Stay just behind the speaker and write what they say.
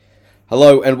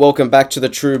Hello and welcome back to the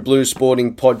True Blue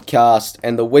Sporting Podcast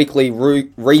and the weekly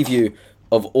review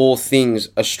of all things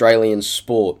Australian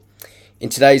sport. In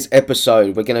today's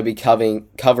episode, we're going to be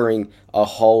covering a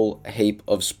whole heap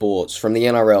of sports, from the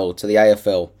NRL to the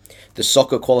AFL, the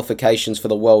soccer qualifications for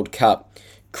the World Cup,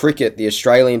 cricket. The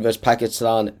Australian vs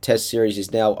Pakistan Test series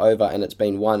is now over and it's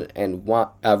been run and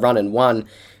won.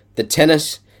 The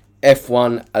tennis,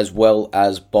 F1, as well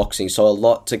as boxing. So a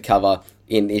lot to cover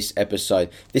in this episode.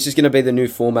 This is going to be the new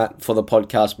format for the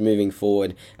podcast moving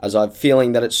forward, as I'm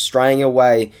feeling that it's straying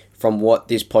away from what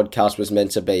this podcast was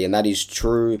meant to be, and that is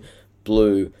true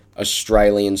blue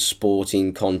Australian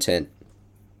sporting content.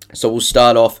 So we'll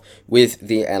start off with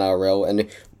the NRL,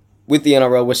 and with the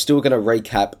NRL, we're still going to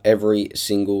recap every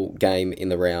single game in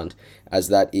the round, as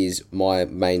that is my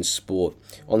main sport.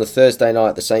 On the Thursday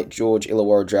night, the St. George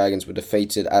Illawarra Dragons were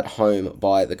defeated at home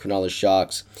by the Cronulla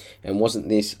Sharks, and wasn't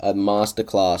this a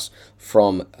masterclass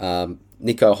from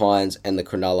Nico Hines and the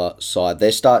Cronulla side?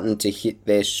 They're starting to hit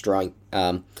their strides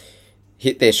in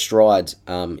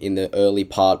the early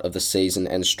part of the season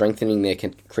and strengthening their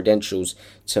credentials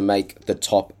to make the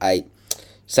top 8.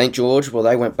 St. George, well,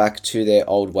 they went back to their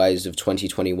old ways of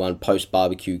 2021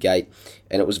 post-barbecue gate,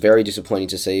 and it was very disappointing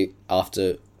to see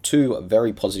after two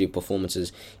very positive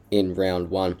performances in round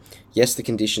one. Yes, the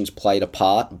conditions played a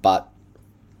part, but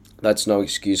that's no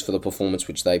excuse for the performance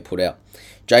which they put out.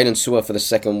 Jaden Sewer, for the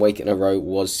second week in a row,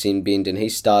 was sin-binned, and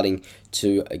he's starting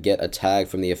to get a tag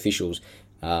from the officials.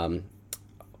 And,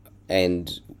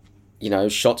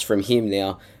 shots from him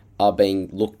now are being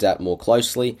looked at more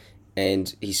closely,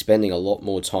 and he's spending a lot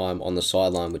more time on the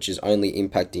sideline, which is only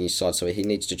impacting his side, so he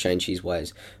needs to change his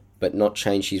ways, but not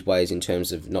change his ways in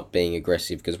terms of not being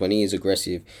aggressive, because when he is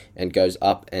aggressive and goes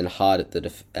up and hard at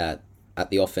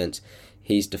the offense,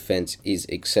 his defense is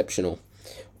exceptional.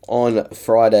 On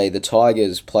Friday, the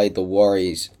Tigers played the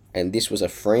Warriors, and this was a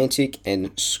frantic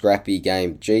and scrappy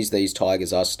game. These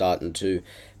Tigers are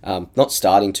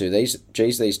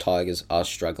these Tigers are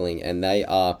struggling, and they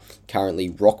are currently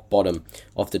rock bottom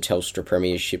of the Telstra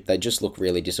Premiership. They just look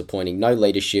really disappointing. No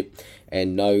leadership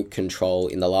and no control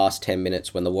in the last 10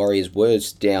 minutes when the Warriors were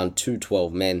down to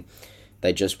 12 men.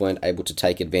 They just weren't able to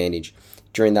take advantage.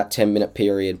 During that 10-minute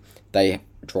period, they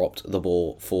dropped the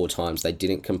ball 4 times. They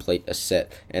didn't complete a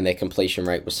set, and their completion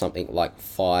rate was something like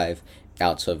 5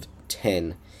 out of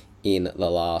 10 in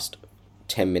the last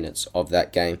 10 minutes of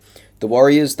that game. The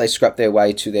Warriors, they scrapped their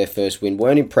way to their first win.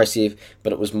 Weren't impressive,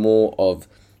 but it was more of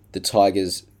the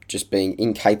Tigers just being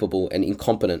incapable and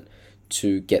incompetent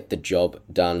to get the job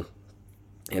done.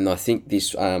 And I think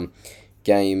this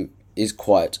game is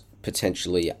quite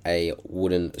potentially a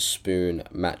wooden spoon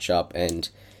matchup, and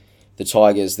the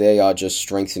Tigers, they are just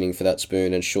strengthening for that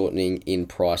spoon and shortening in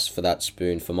price for that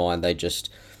spoon for mine. They just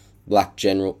lack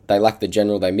the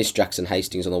general. They missed Jackson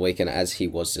Hastings on the weekend as he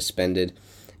was suspended.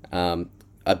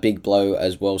 A big blow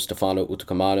as well, Stefano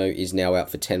Utoikamanu is now out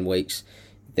for 10 weeks.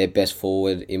 Their best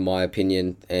forward, in my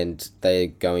opinion, and they're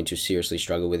going to seriously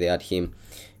struggle without him.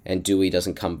 And Dewey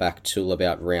doesn't come back till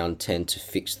about round 10 to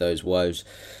fix those woes.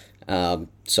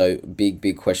 So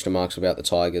big question marks about the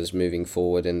Tigers moving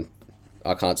forward, and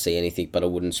I can't see anything but a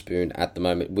wooden spoon at the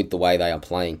moment with the way they are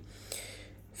playing.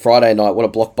 Friday night, what a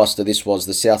blockbuster this was.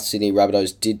 The South Sydney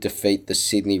Rabbitohs did defeat the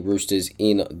Sydney Roosters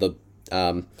in the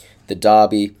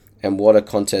derby, and what a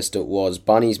contest it was.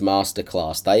 Bunnies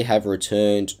masterclass. They have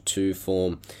returned to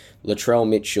form. Latrell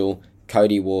Mitchell,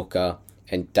 Cody Walker,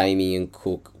 and Damien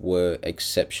Cook were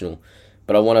exceptional.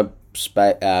 But I want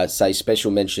to say special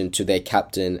mention to their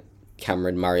captain,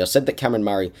 Cameron Murray. I said that Cameron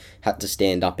Murray had to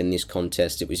stand up in this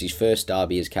contest. It was his first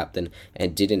derby as captain,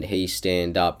 and didn't he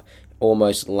stand up,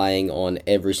 almost laying on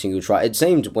every single try. It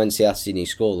seemed when South Sydney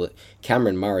scored that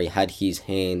Cameron Murray had his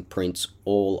handprints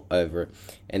all over it,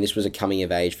 and this was a coming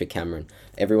of age for Cameron.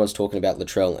 Everyone's talking about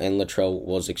Latrell, and Latrell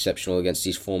was exceptional against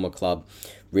his former club,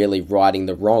 really righting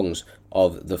the wrongs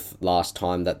of the last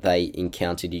time that they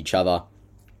encountered each other.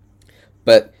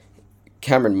 But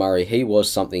Cameron Murray, he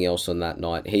was something else on that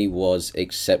night. He was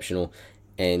exceptional,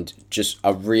 and just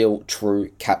a real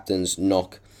true captain's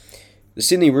knock. The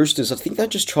Sydney Roosters, I think they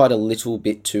just tried a little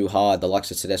bit too hard. The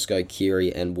likes of Tedesco,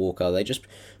 Keary and Walker, they just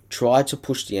tried to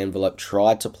push the envelope,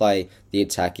 tried to play the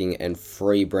attacking and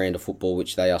free brand of football,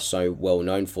 which they are so well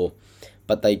known for.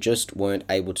 But they just weren't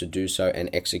able to do so and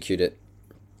execute it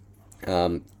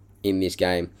in this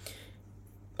game.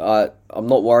 I'm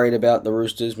not worried about the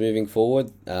Roosters moving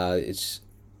forward. It's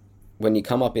when you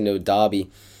come up into a derby,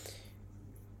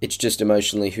 it's just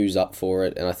emotionally who's up for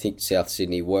it, and I think South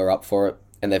Sydney were up for it.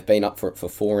 And they've been up for it for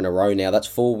 4 in a row now. That's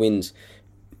 4 wins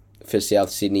for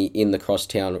South Sydney in the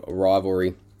crosstown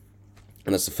rivalry.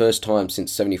 And it's the first time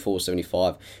since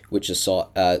 74-75,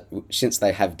 since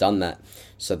they have done that.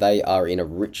 So they are in a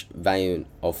rich vein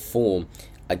of form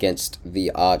against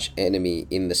the arch enemy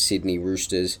in the Sydney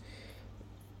Roosters.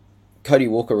 Cody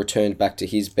Walker returned back to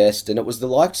his best, and it was the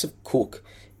likes of Cook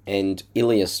and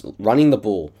Ilias running the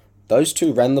ball. Those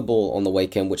two ran the ball on the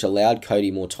weekend, which allowed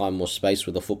Cody more time, more space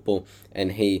with the football,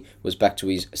 and he was back to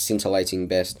his scintillating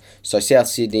best. So South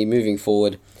Sydney, moving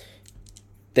forward,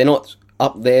 they're not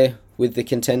up there with the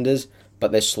contenders,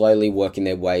 but they're slowly working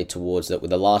their way towards it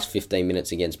with the last 15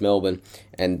 minutes against Melbourne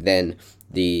and then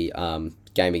the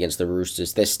game against the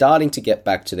Roosters. They're starting to get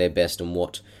back to their best and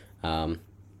what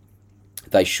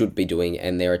they should be doing,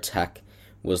 and their attack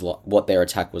was what their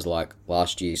attack was like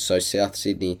last year. So South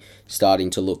Sydney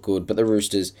starting to look good, but the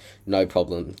Roosters, no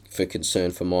problem for concern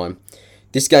for mine.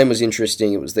 This game was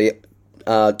interesting. It was the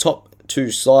top two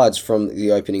sides from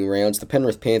the opening rounds. The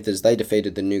Penrith Panthers, they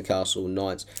defeated the Newcastle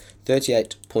Knights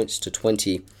 38 points to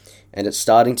 20, and it's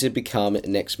starting to become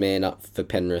next man up for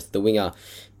Penrith. The winger,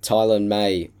 Tyler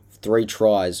May, 3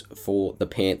 tries for the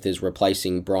Panthers,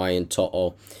 replacing Brian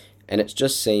To'o. And it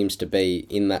just seems to be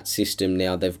in that system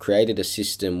now. They've created a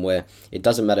system where it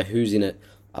doesn't matter who's in it,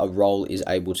 a role is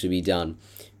able to be done.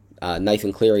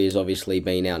 Nathan Cleary has obviously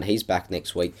been out, and he's back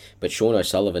next week. But Sean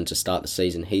O'Sullivan to start the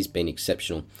season, he's been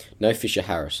exceptional. No Fisher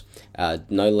Harris,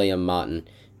 no Liam Martin,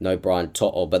 no Brian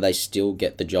To'o, but they still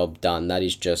get the job done. That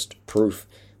is just proof.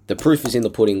 The proof is in the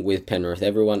pudding with Penrith.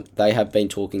 They have been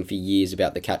talking for years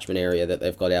about the catchment area that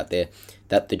they've got out there,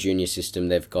 that the junior system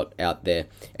they've got out there,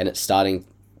 and it's starting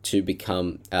to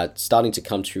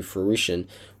come to fruition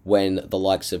when the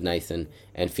likes of Nathan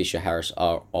and Fisher Harris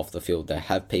are off the field. They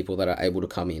have people that are able to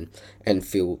come in and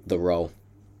fill the role.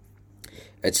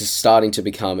 It's starting to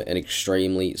become an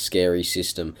extremely scary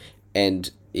system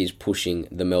and is pushing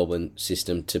the Melbourne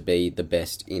system to be the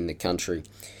best in the country.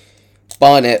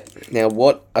 Barnett, now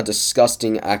what a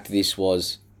disgusting act this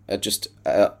was.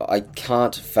 I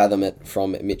can't fathom it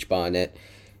from Mitch Barnett.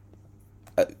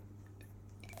 I'm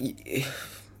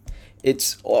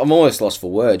almost lost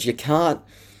for words. You can't,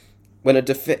 when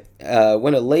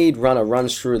a lead runner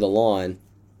runs through the line,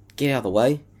 get out of the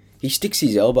way. He sticks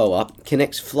his elbow up,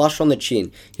 connects flush on the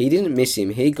chin. He didn't miss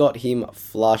him. He got him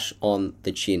flush on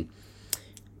the chin,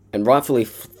 and rightfully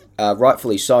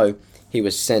so, he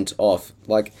was sent off.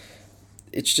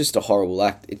 It's just a horrible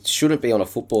act. It shouldn't be on a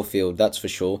football field, that's for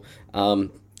sure.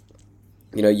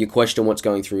 You question what's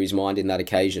going through his mind in that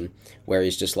occasion, where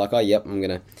he's just like, oh, yep, I'm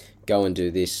going to go and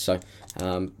do this. So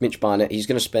Mitch Barnett, he's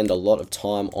going to spend a lot of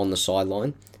time on the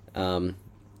sideline, and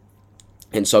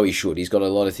so he should. He's got a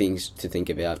lot of things to think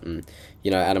about. And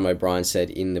Adam O'Brien said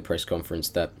in the press conference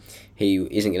that he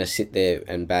isn't going to sit there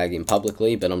and bag him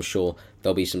publicly, but I'm sure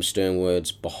there'll be some stern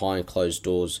words behind closed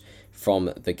doors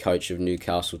from the coach of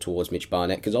Newcastle towards Mitch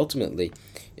Barnett, because ultimately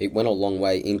it went a long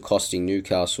way in costing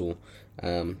Newcastle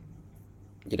not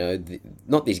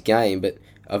this game, but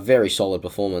a very solid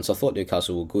performance. I thought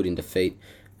Newcastle were good in defeat.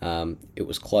 It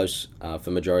was close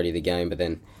for majority of the game, but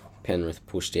then Penrith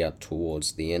pushed out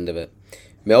towards the end of it.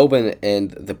 Melbourne and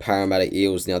the Parramatta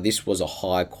Eels. Now, this was a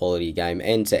high-quality game,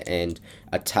 end-to-end,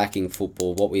 attacking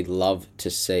football, what we'd love to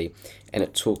see. And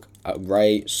it took a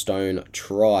Ray Stone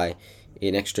try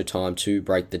in extra time to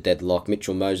break the deadlock.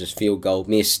 Mitchell Moses' field goal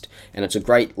missed, and it's a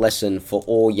great lesson for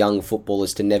all young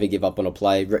footballers to never give up on a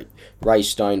play. Ray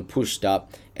Stone pushed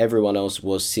up. Everyone else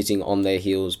was sitting on their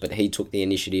heels, but he took the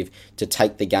initiative to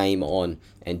take the game on,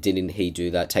 and didn't he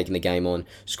do that? Taking the game on,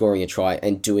 scoring a try,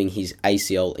 and doing his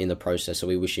ACL in the process. So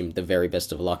we wish him the very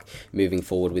best of luck moving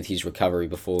forward with his recovery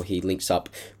before he links up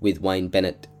with Wayne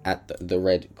Bennett at the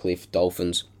Redcliffe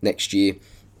Dolphins next year.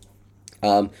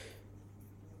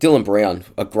 Dylan Brown,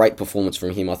 a great performance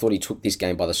from him. I thought he took this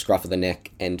game by the scruff of the neck,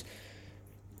 and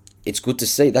it's good to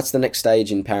see. That's the next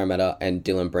stage in Parramatta and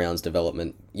Dylan Brown's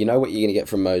development. You know what you're going to get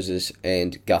from Moses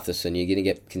and Gutherson. You're going to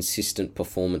get consistent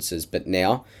performances. But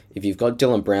now, if you've got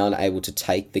Dylan Brown able to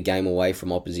take the game away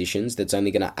from oppositions, that's only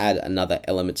going to add another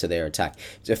element to their attack.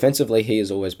 Defensively, he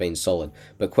has always been solid.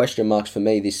 But question marks for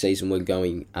me this season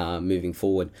moving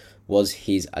forward was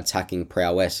his attacking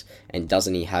prowess. And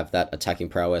doesn't he have that attacking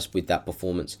prowess with that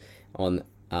performance on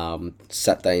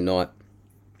Saturday night?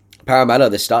 Parramatta,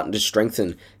 they're starting to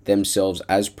strengthen themselves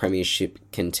as premiership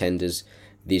contenders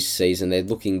this season. They're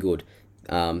looking good.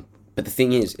 But the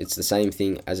thing is, it's the same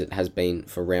thing as it has been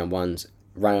for round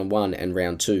one and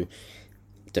round two.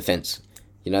 Defence.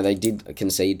 They did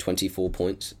concede 24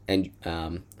 points and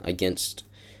against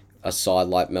a side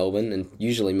like Melbourne, and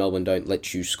usually Melbourne don't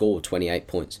let you score 28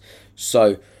 points.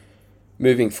 So,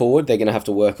 moving forward, they're going to have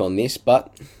to work on this,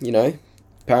 but,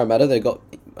 Parramatta, they've got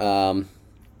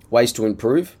ways to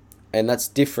improve. And that's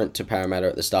different to Parramatta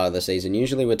at the start of the season.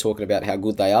 Usually we're talking about how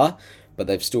good they are, but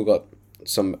they've still got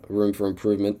some room for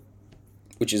improvement,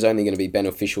 which is only going to be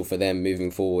beneficial for them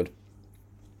moving forward.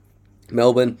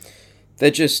 Melbourne,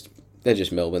 they're just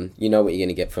Melbourne. You know what you're going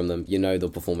to get from them. You know the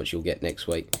performance you'll get next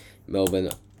week. Melbourne,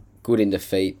 good in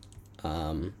defeat.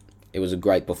 It was a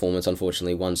great performance.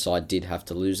 Unfortunately, one side did have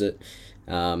to lose it.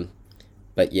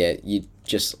 But yeah,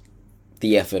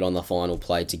 the effort on the final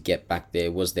play to get back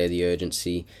there. Was there the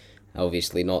urgency?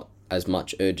 Obviously not as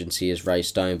much urgency as Ray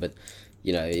Stone, but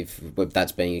if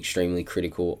that's being extremely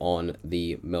critical on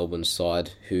the Melbourne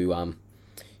side, who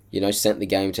sent the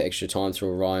game to extra time through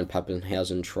a Ryan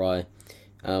Pappenhausen try.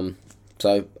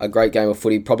 So a great game of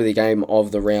footy, probably the game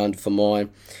of the round for mine.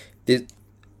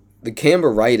 The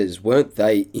Canberra Raiders, weren't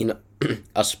they in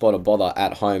a spot of bother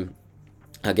at home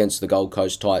against the Gold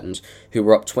Coast Titans, who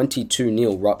were up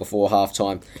 22-0 right before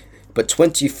halftime? But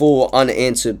 24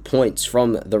 unanswered points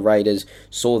from the Raiders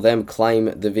saw them claim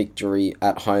the victory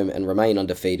at home and remain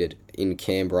undefeated in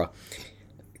Canberra.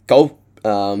 Gold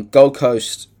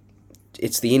Coast,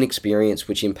 it's the inexperience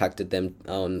which impacted them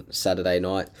on Saturday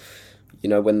night.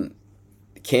 When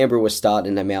Canberra was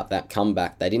starting them out that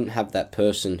comeback, they didn't have that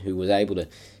person who was able to,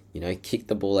 kick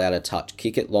the ball out of touch,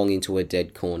 kick it long into a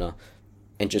dead corner,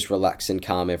 and just relax and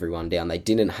calm everyone down. They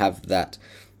didn't have that,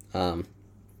 and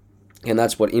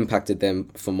that's what impacted them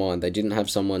for mine. They didn't have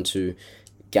someone to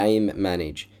game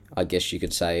manage, I guess you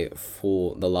could say,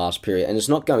 for the last period. And it's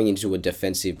not going into a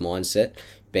defensive mindset,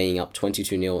 being up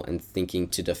 22-0 and thinking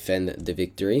to defend the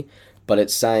victory, but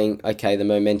it's saying, okay, the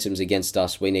momentum's against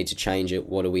us, we need to change it,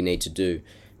 what do we need to do?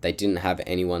 They didn't have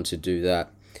anyone to do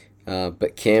that.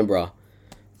 But Canberra,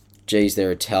 geez,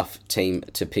 they're a tough team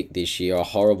to pick this year. A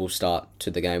horrible start to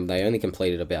the game. They only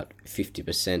completed about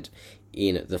 50%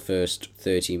 in the first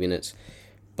 30 minutes.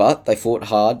 But they fought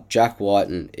hard. Jack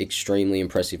Whiten, extremely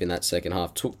impressive in that second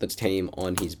half, took the team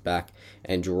on his back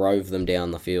and drove them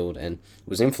down the field and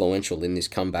was influential in this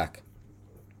comeback.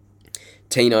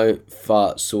 Tino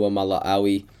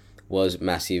Fa'asuamaleaui was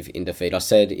massive in defeat. I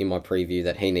said in my preview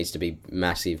that he needs to be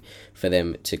massive for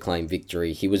them to claim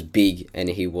victory. He was big and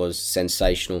he was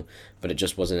sensational, but it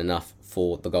just wasn't enough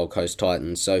for the Gold Coast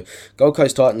Titans. So Gold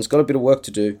Coast Titans got a bit of work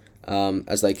to do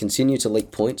as they continue to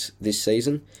leak points this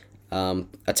season.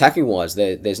 Attacking wise,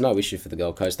 there's no issue for the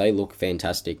Gold Coast. They look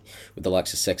fantastic with the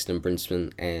likes of Sexton,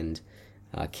 Brinsman and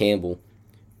Campbell,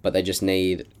 but they just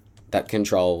need that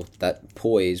control, that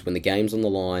poise when the game's on the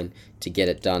line to get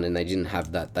it done, and they didn't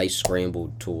have that. They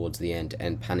scrambled towards the end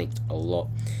and panicked a lot.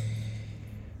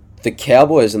 The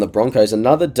Cowboys and the Broncos,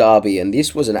 another derby, and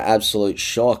this was an absolute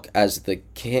shock as the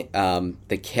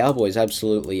Cowboys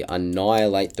absolutely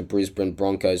annihilate the Brisbane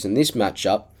Broncos. In this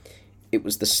matchup, it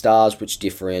was the stars which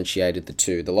differentiated the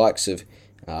two. The likes of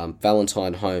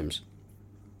Valentine Holmes,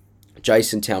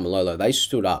 Jason Taumalolo, they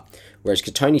stood up, whereas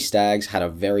Katoni Staggs had a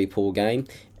very poor game,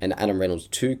 and Adam Reynolds,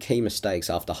 two key mistakes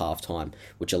after halftime,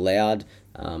 which allowed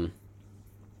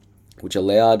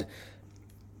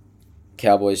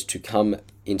Cowboys to come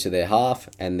into their half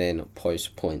and then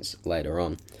post points later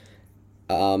on.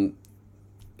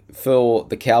 For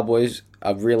the Cowboys,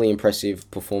 a really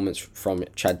impressive performance from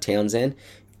Chad Townsend.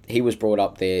 He was brought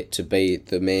up there to be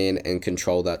the man and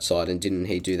control that side, and didn't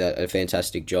he do that? A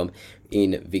fantastic job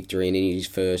in victory and in his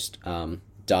first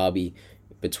derby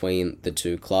between the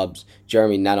two clubs.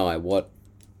 Jeremy Nanai, what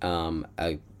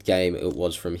a game it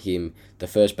was from him. The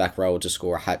first back rower to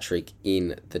score a hat-trick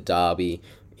in the derby,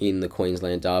 in the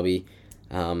Queensland derby.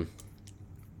 Tommy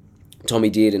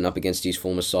Dearden up against his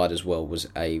former side as well was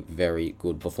a very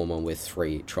good performer with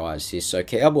 3 tries here. So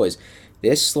Cowboys,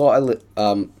 they're slightly...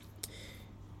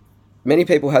 many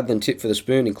people had them tipped for the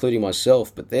spoon, including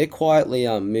myself, but they're quietly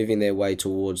moving their way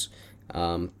towards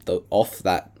off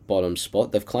that bottom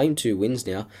spot. They've claimed 2 wins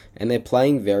now, and they're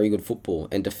playing very good football.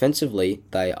 And defensively,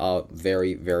 they are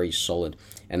very, very solid.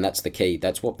 And that's the key.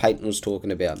 That's what Peyton was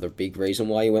talking about. The big reason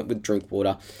why he went with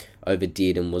Drinkwater over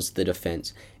Dearden was the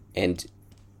defense. And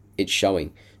it's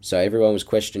showing. So everyone was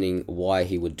questioning why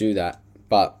he would do that.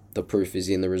 But the proof is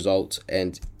in the results.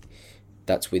 And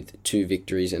that's with 2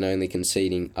 victories and only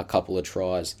conceding a couple of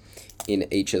tries in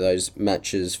each of those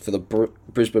matches. For the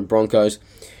Brisbane Broncos,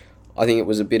 I think it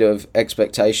was a bit of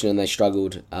expectation and they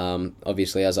struggled.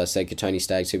 Obviously, as I said, Katoni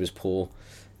Staggs, he was poor.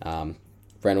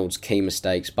 Reynolds, key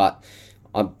mistakes, but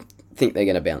I think they're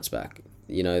going to bounce back.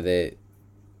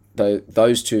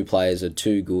 Those 2 players are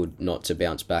too good not to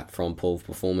bounce back from poor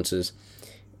performances.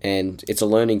 And it's a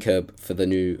learning curve for the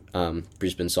new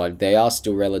Brisbane side. They are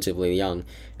still relatively young,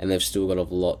 and they've still got a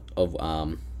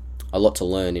lot to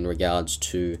learn in regards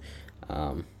to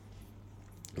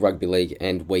rugby league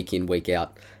and week in, week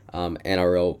out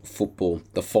NRL football.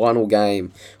 The final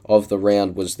game of the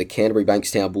round was the Canterbury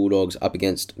Bankstown Bulldogs up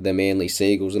against the Manly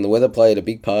Seagulls, and the weather played a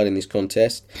big part in this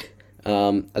contest,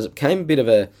 as it became a bit of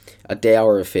a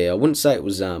dour affair. I wouldn't say it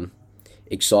was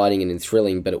exciting and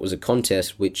thrilling, but it was a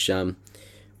contest which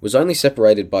was only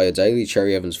separated by a Daly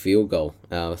Cherry Evans field goal.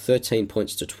 13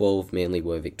 points to 12, Manly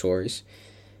were victorious.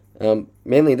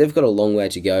 Manly, they've got a long way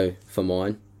to go for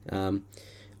mine.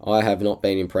 I have not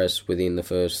been impressed within the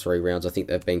first 3 rounds. I think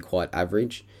they've been quite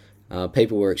average.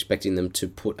 People were expecting them to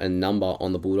put a number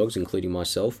on the Bulldogs, including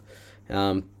myself,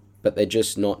 but they're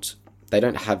just not. They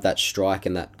don't have that strike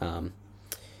and that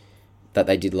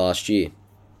they did last year.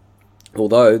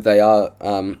 Although they are,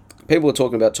 people are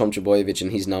talking about Tom Trbojevic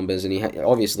and his numbers, and he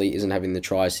obviously isn't having the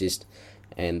try assist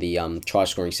and the try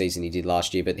scoring season he did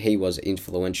last year, but he was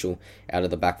influential out of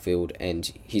the backfield,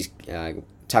 and his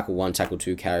tackle 1, tackle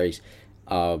 2 carries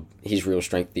his real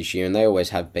strength this year, and they always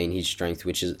have been his strength,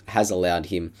 which has allowed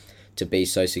him to be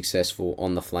so successful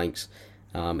on the flanks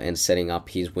and setting up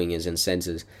his wingers and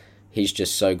centres. He's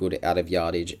just so good out of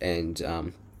yardage, and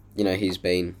he's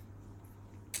been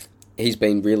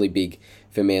really big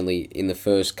for Manly in the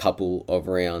first couple of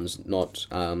rounds, not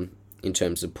in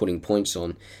terms of putting points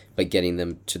on, but getting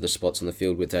them to the spots on the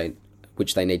field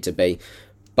which they need to be.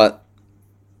 But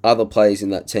other players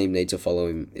in that team need to follow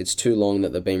him. It's too long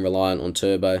that they've been reliant on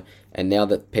Turbo, and now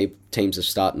that teams are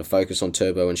starting to focus on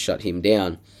Turbo and shut him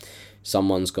down,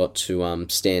 someone's got to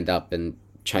stand up and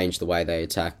change the way they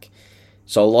attack.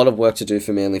 So a lot of work to do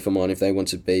for Manly for mine if they want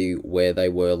to be where they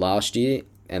were last year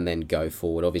and then go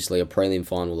forward. Obviously a prelim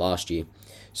final last year,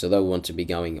 so they'll want to be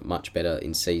going much better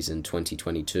in season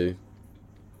 2022.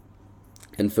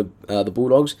 And for the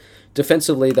Bulldogs,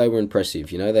 defensively they were impressive.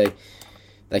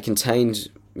 They contained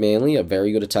Manly, a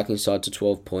very good attacking side, to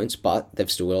 12 points, but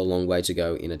they've still got a long way to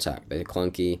go in attack. They're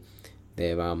clunky.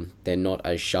 They're not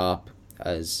as sharp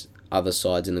as other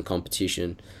sides in the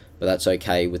competition, but that's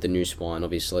okay with the new spine,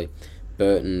 obviously.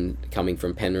 Burton, coming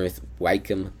from Penrith,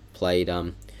 Wakeham played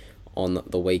on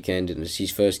the weekend, and it's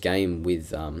his first game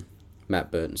with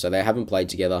Matt Burton, so they haven't played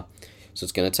together, so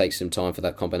it's going to take some time for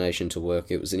that combination to work.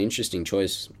 It was an interesting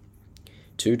choice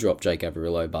to drop Jake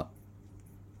Averillo, but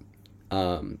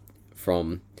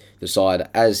from the side,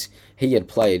 as he had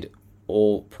played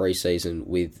all pre-season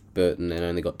with Burton and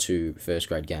only got 2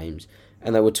 first-grade games,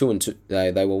 and they were 2-2.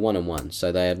 They were 1-1,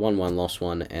 so they had won 1, lost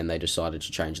 1, and they decided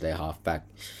to change their halfback.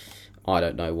 I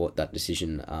don't know what that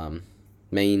decision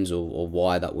means or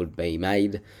why that would be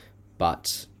made,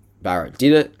 but Barrett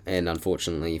did it, and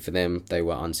unfortunately for them, they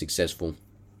were unsuccessful.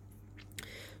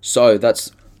 So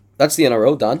that's the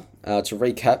NRL done. To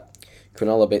recap,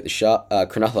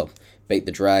 Cronulla beat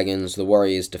the Dragons, the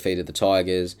Warriors defeated the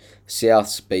Tigers,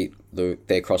 Souths beat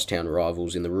their crosstown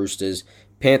rivals in the Roosters,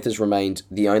 Panthers remained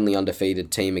the only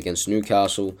undefeated team against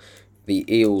Newcastle, the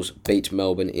Eels beat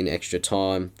Melbourne in extra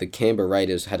time, the Canberra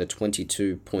Raiders had a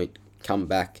 22-point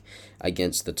comeback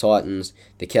against the Titans,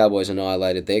 the Cowboys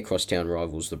annihilated their crosstown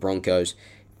rivals, the Broncos,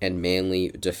 and Manly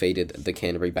defeated the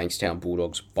Canterbury Bankstown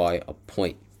Bulldogs by a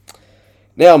point.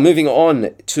 Now, moving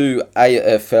on to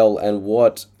AFL, and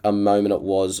what a moment it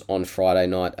was on Friday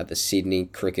night at the Sydney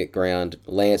Cricket Ground.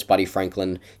 Lance Buddy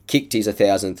Franklin kicked his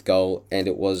 1,000th goal, and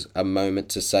it was a moment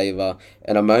to savour,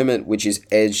 and a moment which is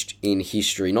edged in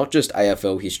history, not just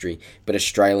AFL history, but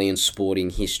Australian sporting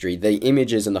history. The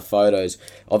images and the photos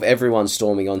of everyone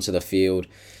storming onto the field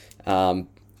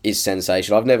is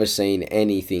sensational. I've never seen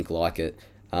anything like it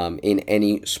in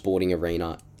any sporting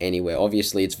arena anywhere.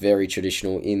 Obviously, it's very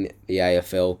traditional in the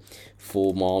AFL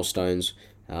for milestones.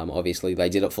 Obviously, they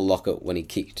did it for Lockett when he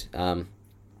kicked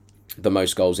the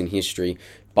most goals in history,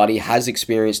 but he has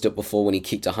experienced it before when he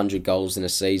kicked 100 goals in a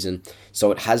season,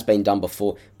 so it has been done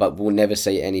before, but we'll never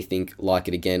see anything like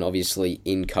it again, obviously,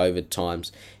 in COVID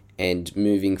times. And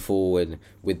moving forward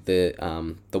with the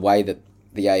way that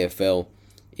the AFL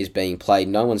is being played,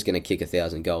 no one's going to kick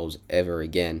 1,000 goals ever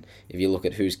again. If you look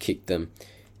at who's kicked them,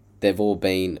 they've all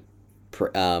been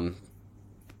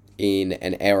in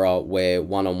an era where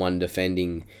one-on-one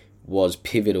defending was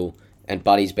pivotal, and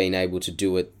Buddy's been able to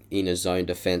do it in a zone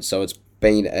defence. So it's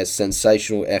been a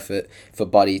sensational effort for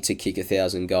Buddy to kick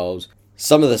 1,000 goals.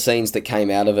 Some of the scenes that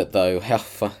came out of it, though, how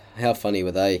funny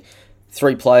were they?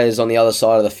 3 players on the other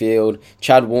side of the field,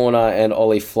 Chad Warner and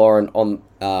Ollie Florent,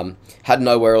 had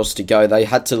nowhere else to go. They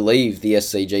had to leave the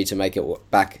SCG to make it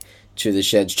back to the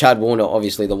sheds. Chad Warner,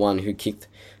 obviously the one who kicked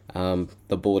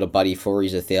the ball to Buddy for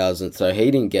his 1,000th, so he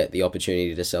didn't get the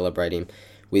opportunity to celebrate him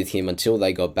with him until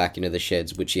they got back into the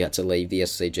sheds, which he had to leave the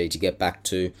SCG to get back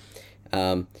to.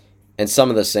 And some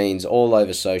of the scenes all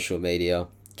over social media,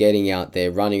 getting out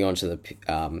there, running onto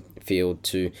the field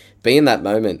to be in that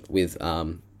moment with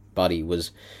Buddy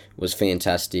was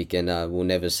fantastic, and we'll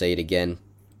never see it again.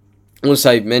 I want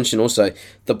to mention also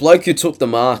the bloke who took the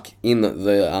mark in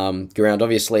the ground.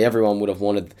 Obviously, everyone would have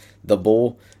wanted the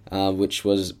ball, which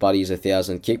was Buddy's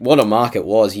 1,000 kick. What a mark it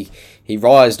was! He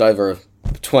rised over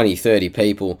 20, 30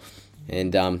 people,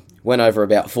 and went over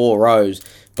about 4 rows.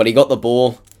 But he got the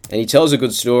ball, and he tells a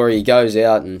good story. He goes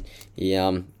out and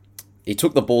he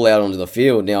took the ball out onto the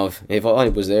field. Now, if I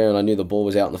was there and I knew the ball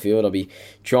was out in the field, I'd be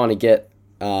trying to get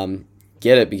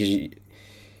it, because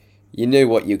you knew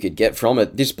what you could get from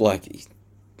it. This bloke,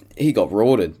 he got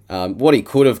rorted. What he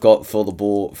could have got for the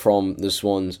ball from the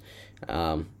Swans,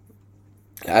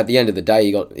 at the end of the day,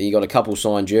 he got a couple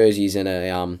signed jerseys and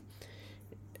a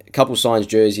couple signed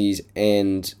jerseys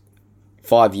and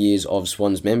 5 years of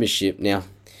Swans membership. Now,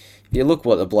 if you look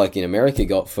what the bloke in America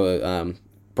got for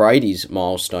Brady's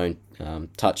milestone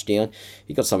touchdown,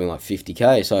 he got something like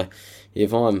 50k. So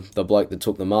if I'm the bloke that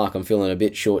took the mark, I'm feeling a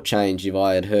bit shortchanged if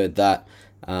I had heard that,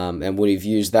 and would have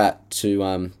used that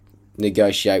to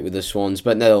negotiate with the Swans.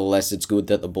 But nevertheless, it's good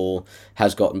that the ball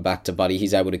has gotten back to Buddy.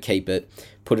 He's able to keep it,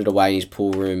 put it away in his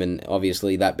pool room, and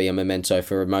obviously that be a memento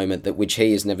for a moment that which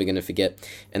he is never going to forget,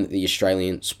 and that the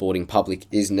Australian sporting public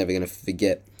is never going to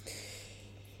forget.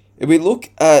 If we look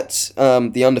at some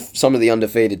of the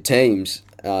undefeated teams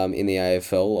in the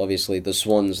AFL, obviously the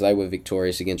Swans, they were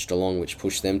victorious against Geelong, which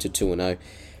pushed them to 2-0.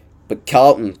 But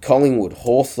Carlton, Collingwood,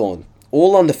 Hawthorn,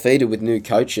 all undefeated with new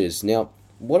coaches. Now,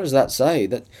 what does that say?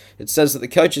 That it says that the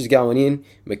coaches going in,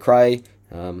 McRae,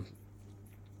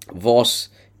 Voss,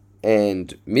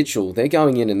 and Mitchell, they're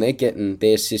going in and they're getting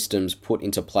their systems put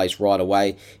into place right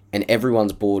away, and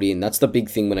everyone's bought in. That's the big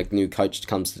thing when a new coach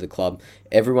comes to the club.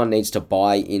 Everyone needs to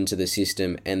buy into the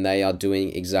system, and they are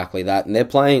doing exactly that. And they're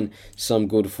playing some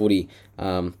good footy,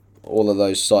 all of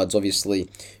those sides, obviously.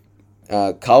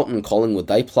 Carlton, Collingwood,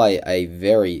 they play a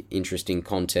very interesting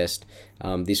contest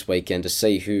this weekend to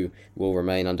see who will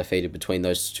remain undefeated between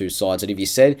those two sides. And if you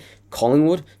said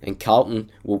Collingwood and Carlton,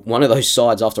 one of those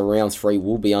sides after round 3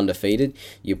 will be undefeated,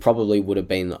 you probably would have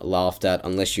been laughed at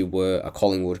unless you were a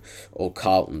Collingwood or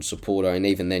Carlton supporter, and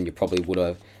even then you probably would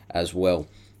have as well.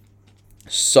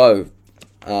 So,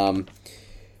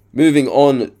 moving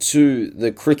on to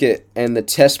the cricket and the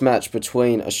test match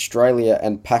between Australia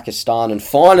and Pakistan. And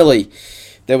finally,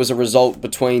 there was a result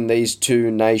between these two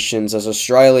nations, as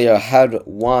Australia had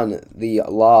won the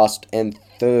last and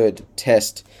third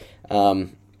test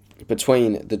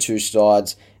between the two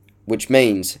sides, which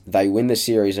means they win the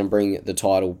series and bring the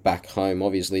title back home.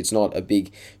 Obviously, it's not a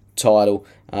big title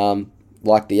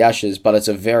like the Ashes, but it's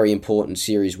a very important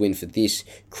series win for this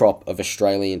crop of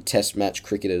Australian test match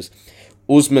cricketers.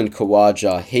 Usman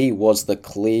Khawaja, he was the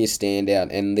clear standout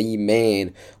and the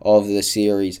man of the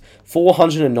series.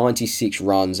 496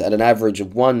 runs at an average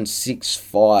of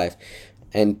 165,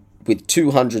 and with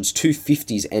 200s,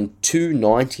 250s and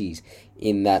 290s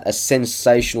in that. A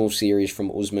sensational series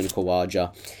from Usman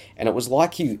Khawaja. And it was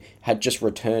like he had just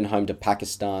returned home to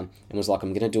Pakistan and was like,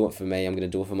 I'm going to do it for me, I'm going to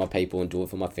do it for my people and do it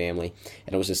for my family.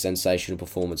 And it was a sensational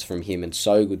performance from him, and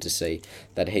so good to see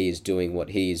that he is doing what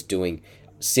he is doing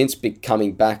since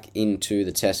coming back into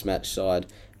the test match side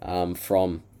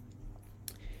from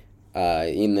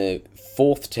in the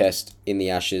 4th test in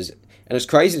the Ashes. And it's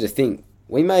crazy to think,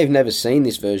 we may have never seen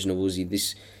this version of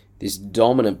Uzi, this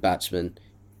dominant batsman,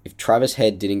 if Travis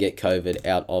Head didn't get COVID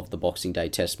out of the Boxing Day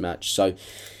test match. So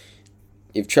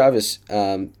if Travis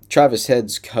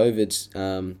Head's COVID's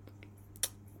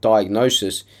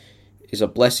diagnosis is a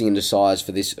blessing in disguise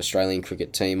for this Australian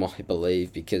cricket team, I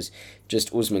believe, because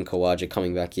just Usman Khawaja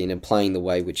coming back in and playing the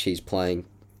way which he's playing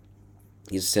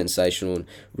is sensational, and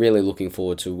really looking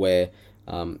forward to where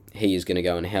he is going to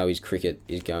go and how his cricket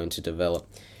is going to develop.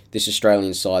 This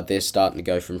Australian side, they're starting to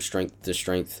go from strength to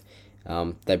strength.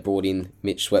 They brought in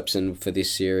Mitch Swepson for this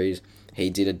series. He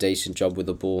did a decent job with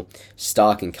the ball.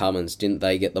 Stark and Cummins, didn't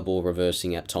they get the ball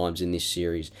reversing at times in this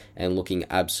series and looking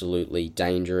absolutely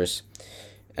dangerous?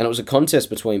 And it was a contest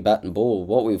between bat and ball.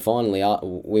 What we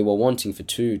were wanting for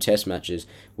 2 test matches,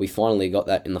 we finally got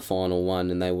that in the final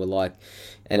one, and it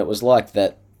was like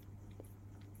that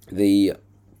the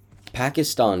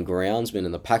Pakistan groundsman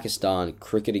and the Pakistan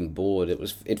cricketing board,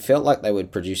 it felt like they were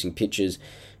producing pitches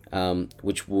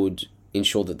which would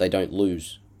ensure that they don't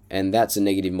lose. And that's a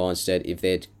negative mindset if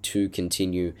they're to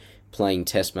continue playing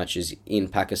test matches in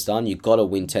Pakistan. You've got to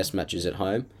win test matches at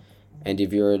home. And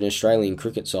if you're an Australian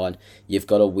cricket side, you've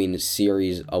got to win a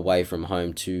series away from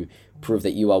home to prove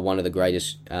that you are one of the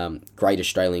great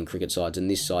Australian cricket sides,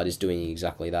 and this side is doing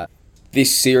exactly that.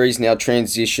 This series now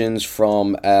transitions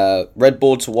from red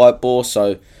ball to white ball,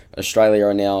 so Australia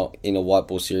are now in a white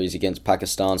ball series against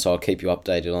Pakistan, so I'll keep you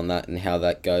updated on that and how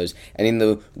that goes. And in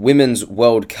the Women's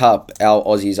World Cup, our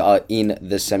Aussies are in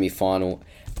the semi-final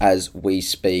as we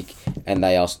speak, and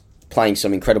they are playing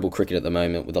some incredible cricket at the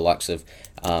moment with the likes of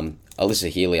Alyssa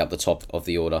Healy up the top of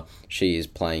the order. She is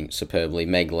playing superbly.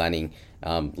 Meg Lanning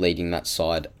leading that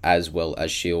side as well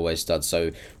as she always does.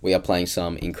 So we are playing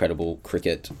some incredible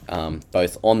cricket,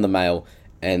 both on the male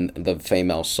and the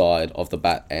female side of the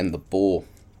bat and the ball.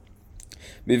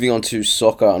 Moving on to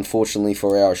soccer, unfortunately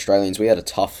for our Australians, we had a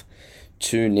tough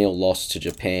 2-0 loss to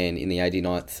Japan in the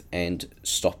 89th and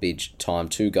stoppage time,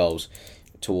 2 goals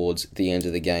towards the end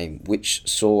of the game, which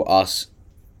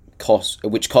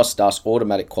cost us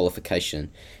automatic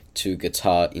qualification to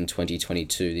Qatar in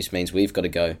 2022. This means we've got to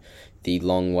go the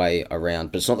long way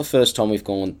around, but it's not the first time we've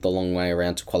gone the long way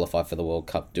around to qualify for the World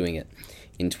Cup, doing it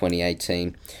in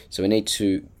 2018. So we need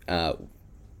to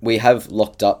we have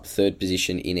locked up third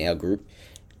position in our group,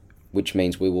 which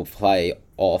means we will play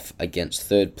off against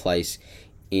third place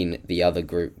in the other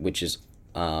group, which is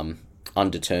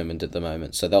undetermined at the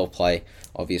moment. So they'll play,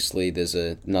 obviously, there's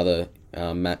another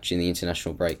match in the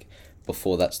international break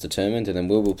before that's determined, and then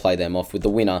we will play them off with the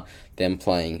winner then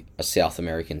playing a South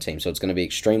American team. So it's going to be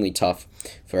extremely tough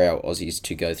for our Aussies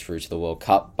to go through to the World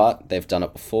Cup, but they've done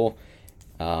it before,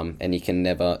 and you can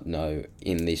never know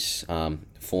in this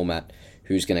format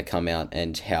who's going to come out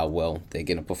and how well they're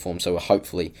going to perform. So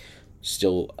hopefully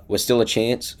we're still a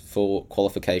chance for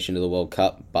qualification to the World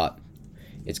Cup, but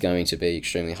it's going to be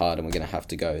extremely hard, and we're going to have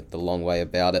to go the long way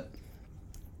about it.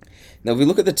 Now, if we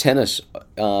look at the tennis,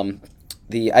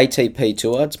 the ATP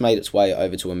Tour, it's made its way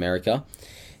over to America,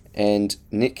 and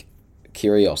Nick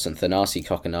Kyrgios and Thanassi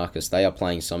Kokkinakis, they are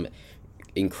playing some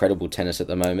incredible tennis at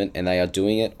the moment, and they are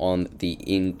doing it on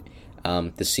the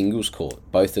singles court.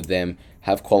 Both of them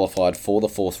have qualified for the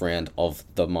 4th round of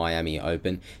the Miami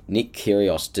Open. Nick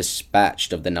Kyrgios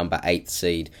dispatched of the number 8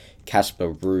 seed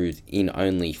Casper Ruud in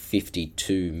only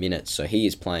 52 minutes. So he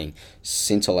is playing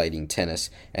scintillating tennis.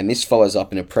 And this follows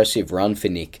up an impressive run for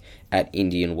Nick at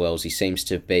Indian Wells. He seems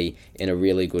to be in a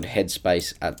really good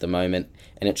headspace at the moment,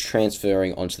 and it's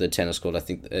transferring onto the tennis court. I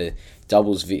think the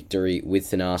doubles victory with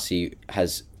Thanassi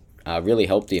has really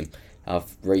helped him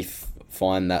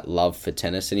find that love for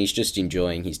tennis, and he's just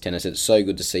enjoying his tennis. It's so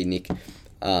good to see Nick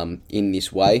in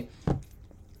this way,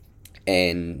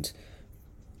 and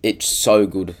it's so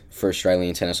good for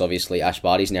Australian tennis. Obviously, Ash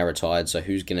Barty's now retired, so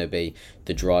who's going to be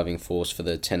the driving force for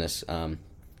the tennis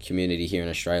community here in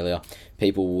Australia?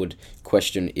 People would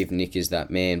question if Nick is that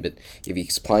man, but if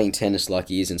he's playing tennis like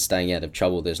he is and staying out of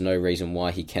trouble, there's no reason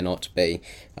why he cannot be,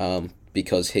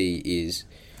 because he is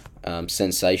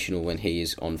sensational when he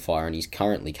is on fire, and he's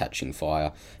currently catching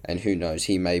fire, and who knows,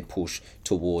 he may push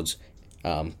towards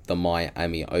the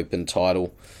Miami Open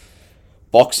title.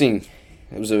 Boxing,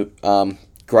 it was a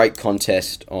great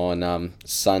contest on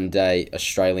Sunday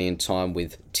Australian time,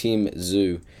 with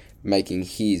Tszyu making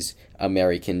his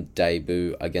American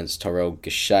debut against Terrell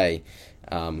Gausha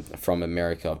from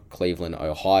America, Cleveland,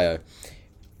 Ohio.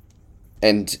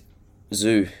 And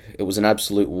Tszyu, it was an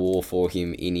absolute war for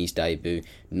him in his debut.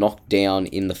 Knocked down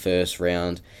in the first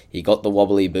round. He got the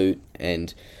wobbly boot,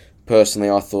 and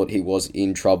personally I thought he was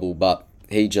in trouble, but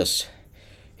he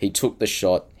took the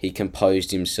shot, he composed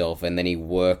himself, and then he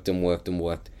worked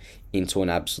into an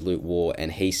absolute war,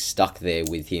 and he stuck there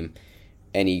with him,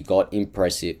 and he got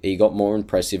more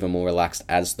impressive and more relaxed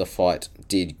as the fight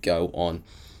did go on.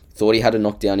 Thought he had a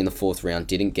knockdown in the 4th round,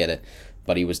 didn't get it,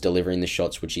 but he was delivering the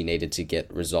shots which he needed to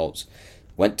get results.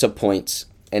 Went to points,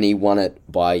 and he won it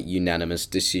by unanimous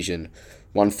decision.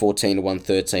 114 to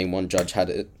 113. One judge had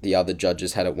it. The other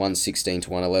judges had it 116 to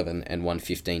 111 and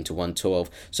 115 to 112.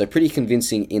 So pretty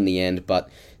convincing in the end, but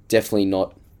definitely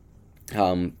not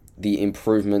the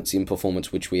improvements in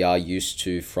performance which we are used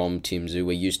to from Tszyu.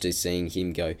 We're used to seeing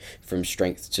him go from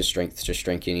strength to strength to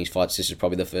strength in his fights. This is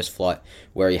probably the first fight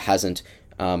where he hasn't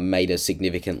made a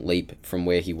significant leap from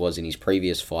where he was in his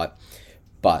previous fight,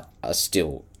 but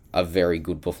still a very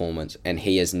good performance, and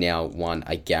he has now won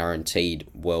a guaranteed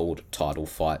world title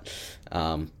fight.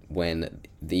 When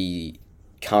the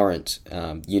current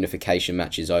unification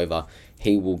match is over,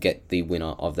 he will get the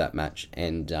winner of that match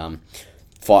and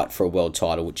fight for a world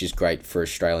title, which is great for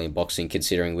Australian boxing,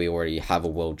 considering we already have a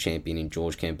world champion in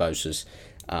George Kambosos,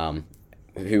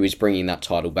 who is bringing that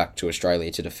title back to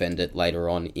Australia to defend it later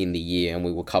on in the year, and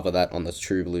we will cover that on the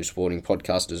True Blue Sporting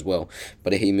podcast as well.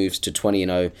 But he moves to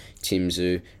 20-0,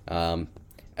 Tszyu, an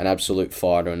absolute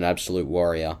fighter, an absolute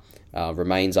warrior,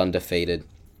 remains undefeated,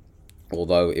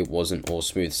 although it wasn't all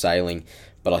smooth sailing.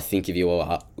 But I think if you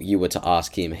were to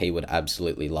ask him, he would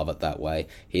absolutely love it that way.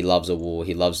 He loves a war.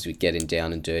 He loves getting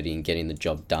down and dirty and getting the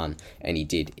job done, and he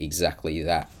did exactly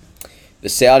that. The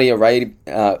Saudi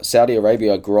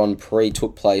Arabia Grand Prix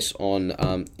took place on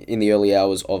in the early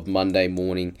hours of Monday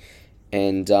morning,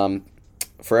 and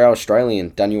for our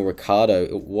Australian Daniel Ricciardo,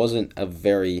 it wasn't a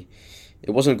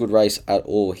good race at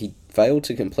all. He failed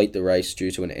to complete the race due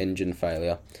to an engine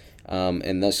failure,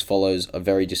 and this follows a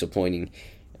very disappointing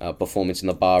performance in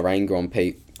the Bahrain Grand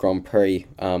Prix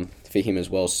for him as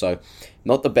well. So,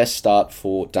 not the best start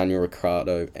for Daniel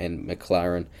Ricciardo and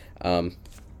McLaren.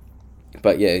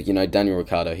 But yeah, Daniel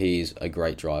Ricciardo, he is a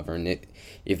great driver, and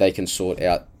if they can sort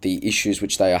out the issues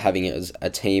which they are having as a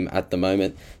team at the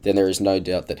moment, then there is no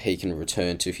doubt that he can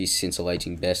return to his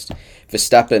scintillating best.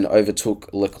 Verstappen overtook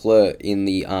Leclerc in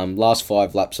the last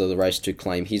 5 laps of the race to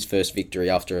claim his first victory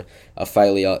after a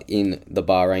failure in the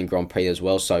Bahrain Grand Prix as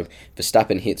well. So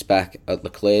Verstappen hits back at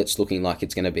Leclerc. It's looking like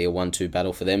it's going to be a 1-2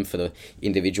 battle for them for the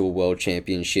individual world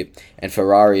championship, and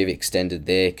Ferrari have extended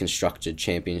their constructed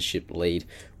championship lead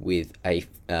with a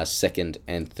second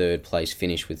and third place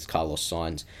finish, with Carlos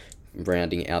Sainz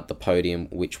rounding out the podium,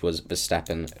 which was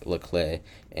Verstappen, Leclerc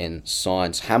and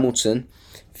Sainz. Hamilton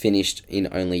finished in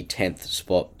only 10th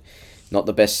spot. Not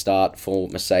the best start for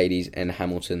Mercedes and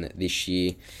Hamilton this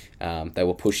year. They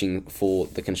were pushing for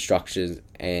the Constructors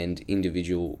and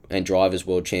Individual and Drivers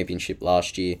World Championship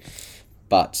last year,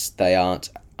 but they aren't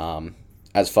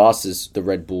as fast as the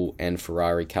Red Bull and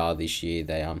Ferrari car this year.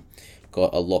 They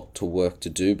got a lot to work to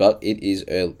do, but it is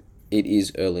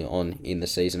early on in the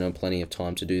season and plenty of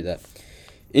time to do that.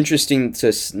 Interesting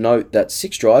to note that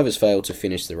 6 drivers failed to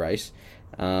finish the race.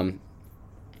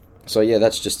 So yeah,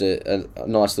 that's just a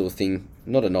nice little thing.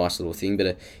 Not a nice little thing, but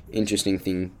an interesting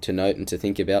thing to note and to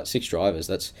think about. 6 drivers,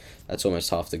 that's almost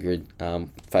half the grid,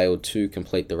 failed to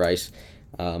complete the race.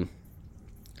 And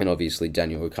obviously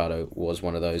Daniel Ricciardo was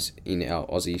one of those in our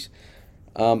Aussies.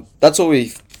 That's all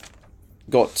we've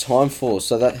got time for.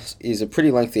 So that is a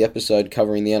pretty lengthy episode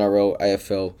covering the NRL,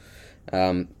 AFL,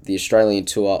 the Australian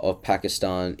tour of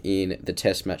Pakistan in the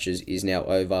test matches is now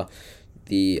over.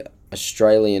 The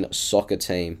Australian soccer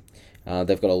team,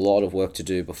 they've got a lot of work to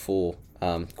do before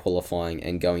qualifying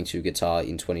and going to Qatar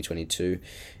in 2022.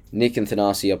 Nick and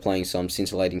Thanassi are playing some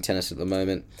scintillating tennis at the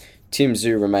moment.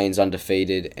 Tszyu remains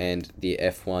undefeated, and the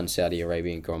F1 Saudi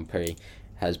Arabian Grand Prix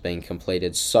has been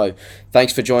completed. So,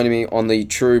 thanks for joining me on the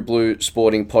True Blue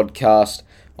Sporting Podcast.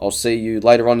 I'll see you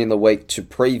later on in the week to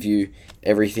preview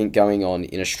everything going on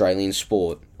in Australian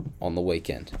sport on the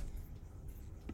weekend.